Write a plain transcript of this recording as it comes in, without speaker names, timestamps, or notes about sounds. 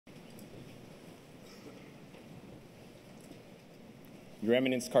Your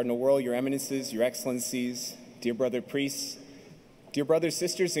Eminence Cardinal Wuerl, Your Eminences, Your Excellencies, dear brother priests, dear brothers,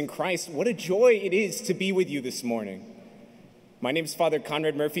 sisters in Christ, what a joy it is to be with you this morning. My name is Father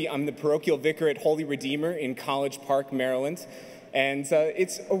Conrad Murphy. I'm the parochial vicar at Holy Redeemer in College Park, Maryland, and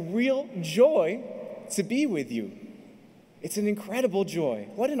it's a real joy to be with you. It's an incredible joy.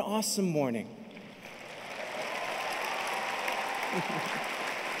 What an awesome morning.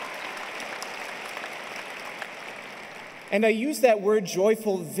 And I use that word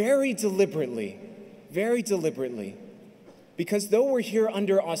joyful very deliberately, because though we're here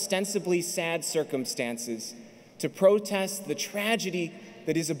under ostensibly sad circumstances to protest the tragedy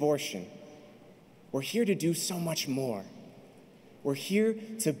that is abortion, we're here to do so much more. We're here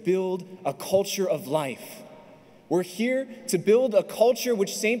to build a culture of life. We're here to build a culture,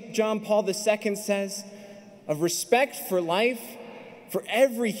 which St. John Paul II says, of respect for life, for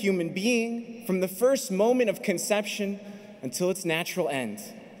every human being, from the first moment of conception until its natural end.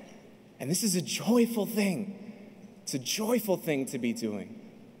 And this is a joyful thing. It's a joyful thing to be doing.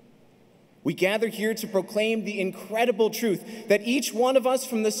 We gather here to proclaim the incredible truth that each one of us,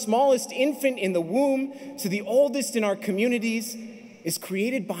 from the smallest infant in the womb to the oldest in our communities, is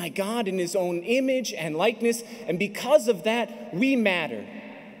created by God in his own image and likeness, and because of that, we matter.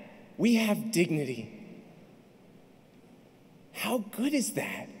 We have dignity. How good is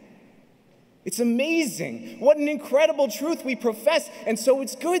that? It's amazing. What an incredible truth we profess. And so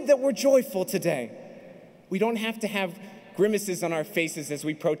it's good that we're joyful today. We don't have to have grimaces on our faces as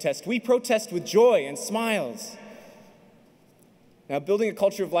we protest. We protest with joy and smiles. Now, building a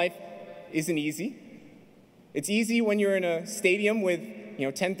culture of life isn't easy. It's easy when you're in a stadium with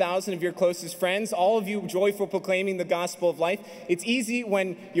 10,000 of your closest friends, all of you joyful proclaiming the gospel of life. It's easy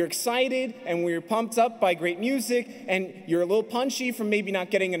when you're excited and when you're pumped up by great music and you're a little punchy from maybe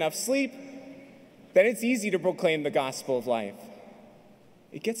not getting enough sleep. Then it's easy to proclaim the gospel of life.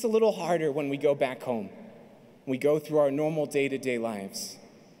 It gets a little harder when we go back home. We go through our normal day-to-day lives.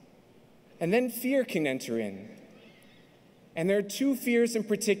 And then fear can enter in. And there are two fears in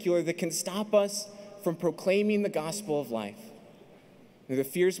particular that can stop us from proclaiming the gospel of life. They're the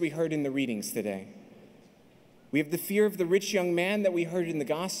fears we heard in the readings today. We have the fear of the rich young man that we heard in the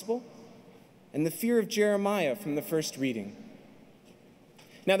gospel, and the fear of Jeremiah from the first reading.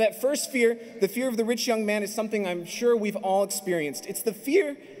 Now, that first fear, the fear of the rich young man, is something I'm sure we've all experienced. It's the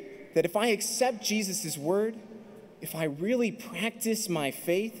fear that if I accept Jesus' word, if I really practice my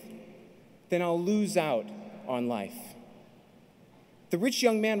faith, then I'll lose out on life. The rich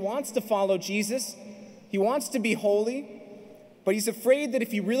young man wants to follow Jesus. He wants to be holy, but he's afraid that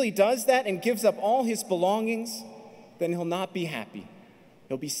if he really does that and gives up all his belongings, then he'll not be happy.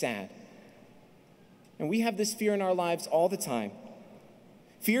 He'll be sad. And we have this fear in our lives all the time.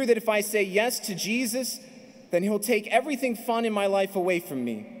 Fear that if I say yes to Jesus, then he'll take everything fun in my life away from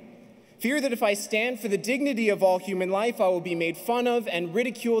me. Fear that if I stand for the dignity of all human life, I will be made fun of and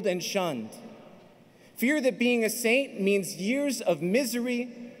ridiculed and shunned. Fear that being a saint means years of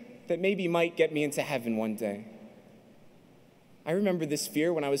misery that maybe might get me into heaven one day. I remember this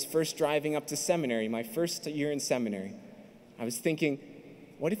fear when I was first driving up to seminary, my first year in seminary. I was thinking,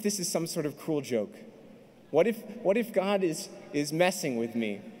 what if this is some sort of cruel joke? What if God is messing with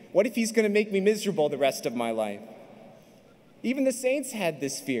me? What if he's going to make me miserable the rest of my life? Even the saints had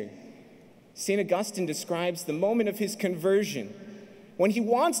this fear. St. Augustine describes the moment of his conversion. When he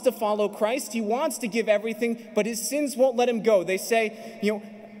wants to follow Christ, he wants to give everything, but his sins won't let him go. They say,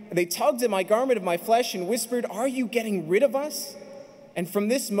 they tugged at my garment of my flesh and whispered, "Are you getting rid of us? And from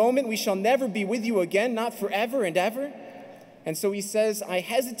this moment we shall never be with you again, not forever and ever." And so he says, I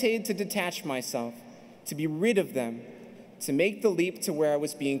hesitated to detach myself, to be rid of them, to make the leap to where I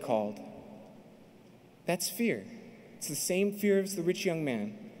was being called. That's fear. It's the same fear as the rich young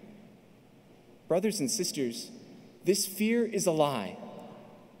man. Brothers and sisters, this fear is a lie.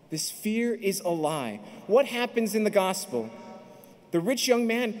 This fear is a lie. What happens in the gospel? The rich young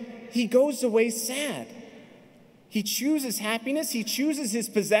man, he goes away sad. He chooses happiness, he chooses his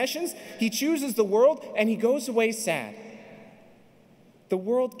possessions, he chooses the world, and he goes away sad. The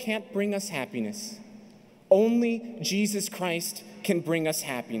world can't bring us happiness. Only Jesus Christ can bring us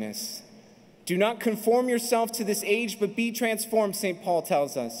happiness. Do not conform yourself to this age, but be transformed, St. Paul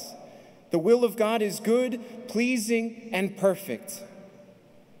tells us. The will of God is good, pleasing, and perfect.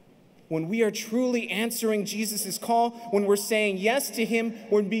 When we are truly answering Jesus' call, when we're saying yes to him,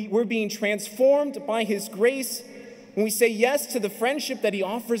 we're being transformed by his grace. When we say yes to the friendship that he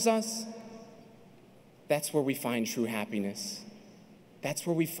offers us, that's where we find true happiness. That's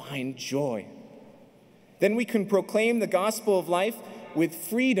where we find joy. Then we can proclaim the gospel of life with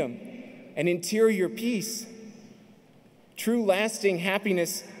freedom and interior peace. True, lasting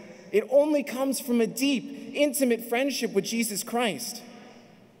happiness, it only comes from a deep, intimate friendship with Jesus Christ.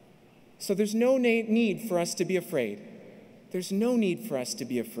 So there's no need for us to be afraid. There's no need for us to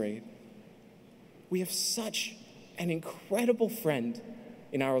be afraid. We have such an incredible friend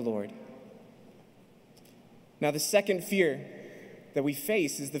in our Lord. Now, the second fear that we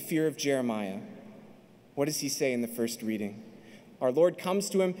face is the fear of Jeremiah. What does he say in the first reading? Our Lord comes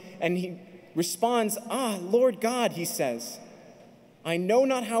to him and he responds, Lord God, he says, I know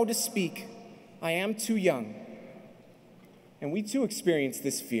not how to speak. I am too young. And we too experience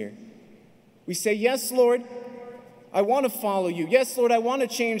this fear. We say, yes, Lord, I want to follow you. Yes, Lord, I want to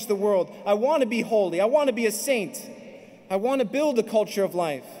change the world. I want to be holy. I want to be a saint. I want to build a culture of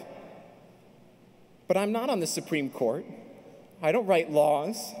life. But I'm not on the Supreme Court. I don't write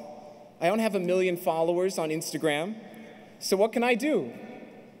laws. I don't have 1 million followers on Instagram. So what can I do?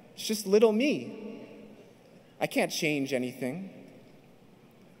 It's just little me. I can't change anything.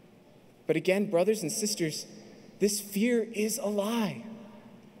 But again, brothers and sisters, this fear is a lie.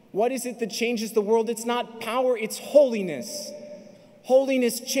 What is it that changes the world? It's not power, it's holiness.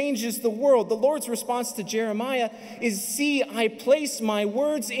 Holiness changes the world. The Lord's response to Jeremiah is, see, I place my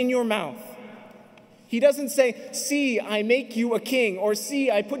words in your mouth. He doesn't say, see, I make you a king, or see,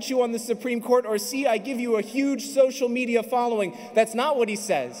 I put you on the Supreme Court, or see, I give you a huge social media following. That's not what he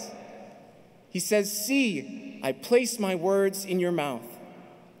says. He says, see, I place my words in your mouth.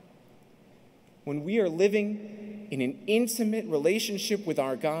 When we are living in an intimate relationship with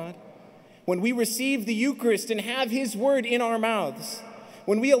our God, when we receive the Eucharist and have his word in our mouths,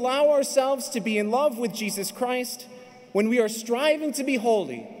 when we allow ourselves to be in love with Jesus Christ, when we are striving to be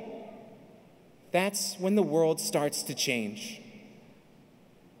holy, that's when the world starts to change.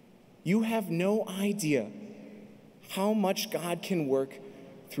 You have no idea how much God can work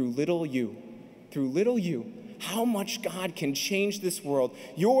through little you. Through little you, how much God can change this world.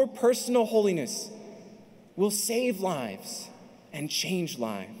 Your personal holiness will save lives and change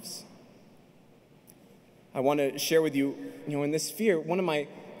lives. I want to share with you, in this fear, one of my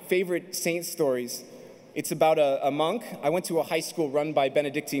favorite saint stories. It's about a monk. I went to a high school run by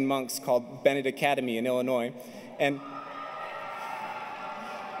Benedictine monks called Bennett Academy in Illinois. And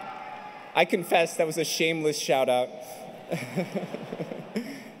I confess that was a shameless shout out.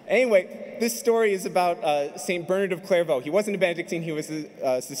 Anyway, this story is about St. Bernard of Clairvaux. He wasn't a Benedictine, he was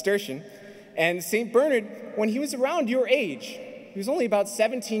a Cistercian. And St. Bernard, when he was around your age, he was only about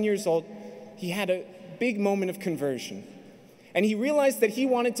 17 years old, he had a big moment of conversion. And he realized that he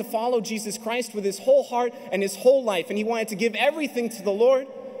wanted to follow Jesus Christ with his whole heart and his whole life. And he wanted to give everything to the Lord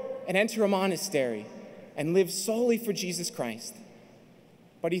and enter a monastery and live solely for Jesus Christ.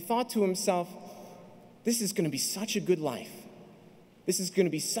 But he thought to himself, this is going to be such a good life. This is going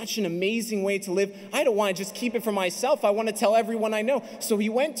to be such an amazing way to live. I don't want to just keep it for myself. I want to tell everyone I know. So he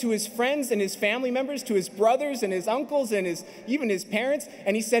went to his friends and his family members, to his brothers and his uncles and even his parents,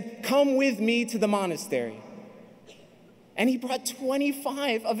 and he said, come with me to the monastery. And he brought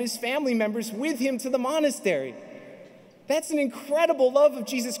 25 of his family members with him to the monastery. That's an incredible love of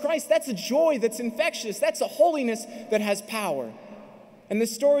Jesus Christ. That's a joy that's infectious. That's a holiness that has power. And the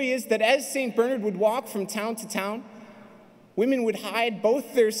story is that as St. Bernard would walk from town to town, women would hide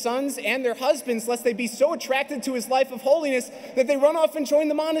both their sons and their husbands lest they be so attracted to his life of holiness that they run off and join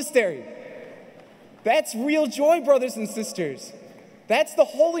the monastery. That's real joy, brothers and sisters. That's the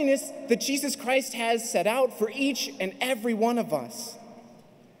holiness that Jesus Christ has set out for each and every one of us.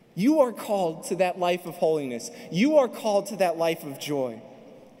 You are called to that life of holiness. You are called to that life of joy.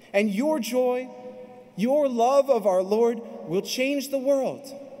 And your joy, your love of our Lord will change the world.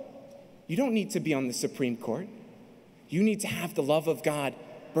 You don't need to be on the Supreme Court. You need to have the love of God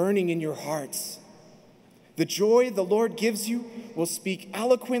burning in your hearts. The joy the Lord gives you will speak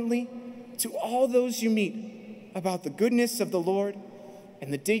eloquently to all those you meet about the goodness of the Lord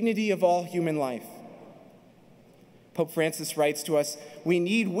and the dignity of all human life. Pope Francis writes to us, we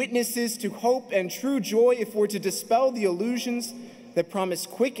need witnesses to hope and true joy if we're to dispel the illusions that promise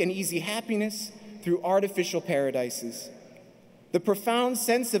quick and easy happiness through artificial paradises. The profound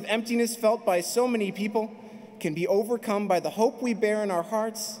sense of emptiness felt by so many people can be overcome by the hope we bear in our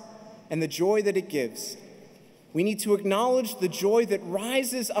hearts and the joy that it gives. We need to acknowledge the joy that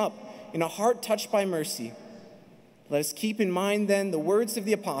rises up in a heart touched by mercy. Let us keep in mind then the words of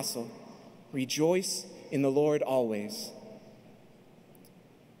the apostle, rejoice in the Lord always.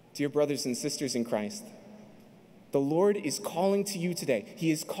 Dear brothers and sisters in Christ, the Lord is calling to you today.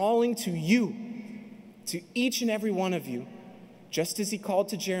 He is calling to you, to each and every one of you, just as he called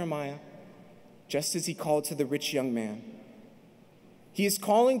to Jeremiah, just as he called to the rich young man. He is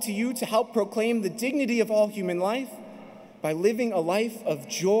calling to you to help proclaim the dignity of all human life, by living a life of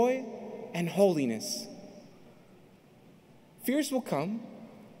joy and holiness. Fears will come,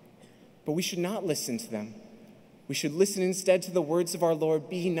 but we should not listen to them. We should listen instead to the words of our Lord,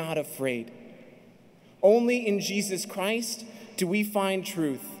 "Be not afraid." Only in Jesus Christ do we find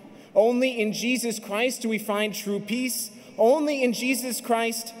truth. Only in Jesus Christ do we find true peace. Only in Jesus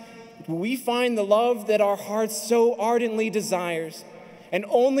Christ do we find the love that our hearts so ardently desires. And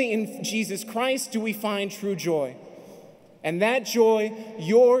only in Jesus Christ do we find true joy. And that joy,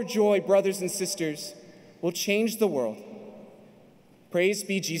 your joy, brothers and sisters, will change the world. Praise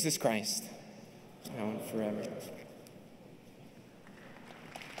be Jesus Christ, now and forever.